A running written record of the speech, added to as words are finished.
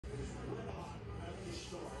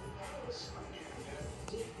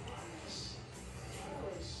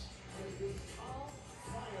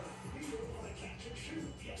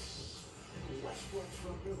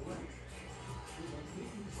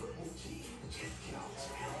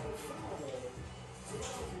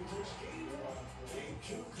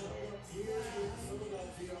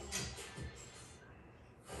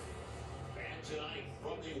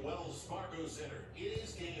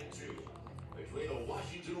between the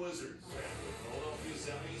Washington Wizards and the Philadelphia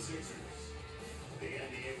 76ers. The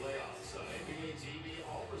NBA playoffs on NBA TV,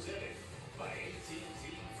 all presented by AT&T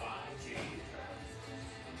 5G.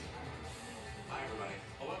 Hi, everybody.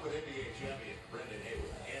 Along with NBA champion Brendan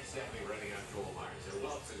Haywood and Stephanie Redding, I'm Joel Myers. And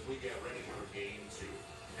well, as we get ready for Game 2.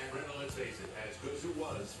 And Brendan, let's face it, as good as it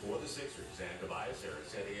was for the Sixers, and Tobias Harris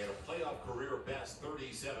said he had a playoff career best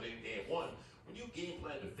 37 in Game 1. When you game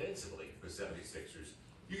plan defensively for the 76ers,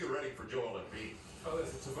 you get ready for Joel Embiid. Oh,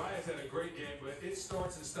 listen, Tobias had a great game, but it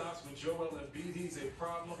starts and stops with Joel Embiid. He's a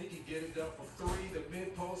problem. He can get it done from three, the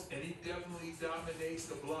mid-post, and he definitely dominates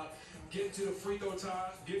the block. Get to the free throw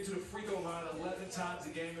line 11 times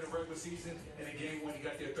a game in the regular season. In a game when he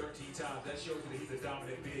got there 13 times. That shows you that he's a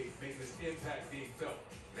dominant big, making his impact being felt.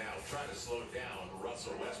 Now, trying to slow down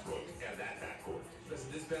Russell Westbrook and that backcourt. Listen,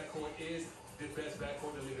 this backcourt is the best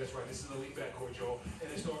backcourt in the league. That's right. This is an elite backcourt, Joel. And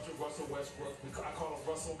it starts with Russell Westbrook. I call him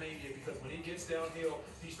Russellmania because when he gets downhill,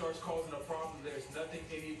 he starts causing a problem. There's nothing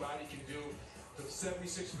anybody can do. The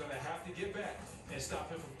 76ers are going to have to get back and stop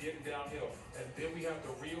him from getting downhill. And then we have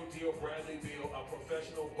the real deal, Bradley Beal, a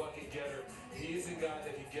professional bucket getter. He is a guy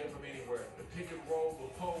that can get it from anywhere. The pick and roll, the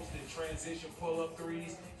post, the transition, pull-up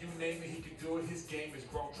threes, you name it, he can do it. His game has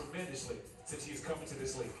grown tremendously since he has come into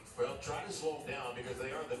this league. Well, try to slow him down because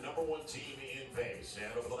they are the #1 team in pace.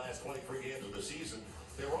 And over the last 23 games of the season,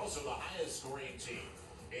 they were also the highest scoring team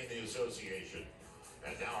in the association.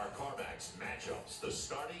 And now our CarMax matchups. The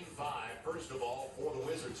starting five, first of all, for the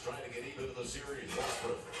Wizards trying to get even in the series.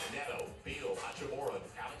 Westbrook, Neto, Beal, Hachimura,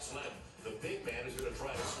 Alex Len. The big man is going to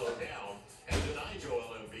try to slow down and deny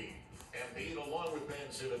Joel Embiid. Embiid along with Ben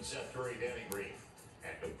Simmons, Seth Curry, Danny Green,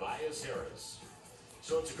 and Tobias Harris.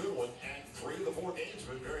 So it's a good one, and 3 of the 4 games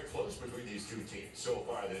have been very close between these two teams so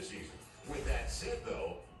far this season. With that said,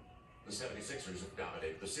 though, the 76ers have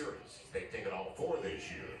dominated the series. They've taken all 4 this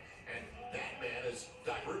year. And that man, as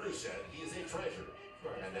Doc Rivers said, he is a treasure.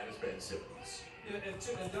 Right. And that has Ben Simmons. Yeah,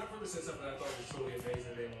 and Doc Rivers said something I thought was truly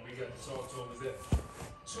amazing today when we got to talk to him, is that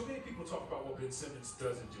too many people talk about what Ben Simmons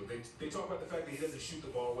doesn't do. They talk about the fact that he doesn't shoot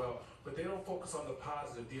the ball well, but they don't focus on the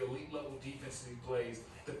positive, the elite level defense he plays,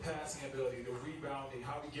 the passing ability, the rebounding,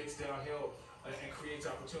 how he gets downhill and creates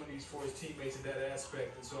opportunities for his teammates in that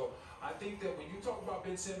aspect. And so I think that when you talk about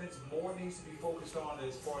Ben Simmons, more needs to be focused on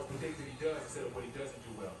as far as the things that he does instead of what he doesn't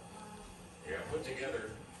do well. Yeah, put together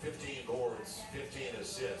 15 boards, 15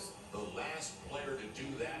 assists. The last player to do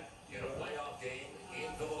that in a playoff game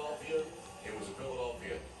in Philadelphia, it was a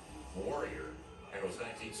Philadelphia Warrior, and it was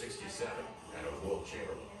 1967, and it was Wilt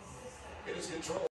Chamberlain. It is controlled.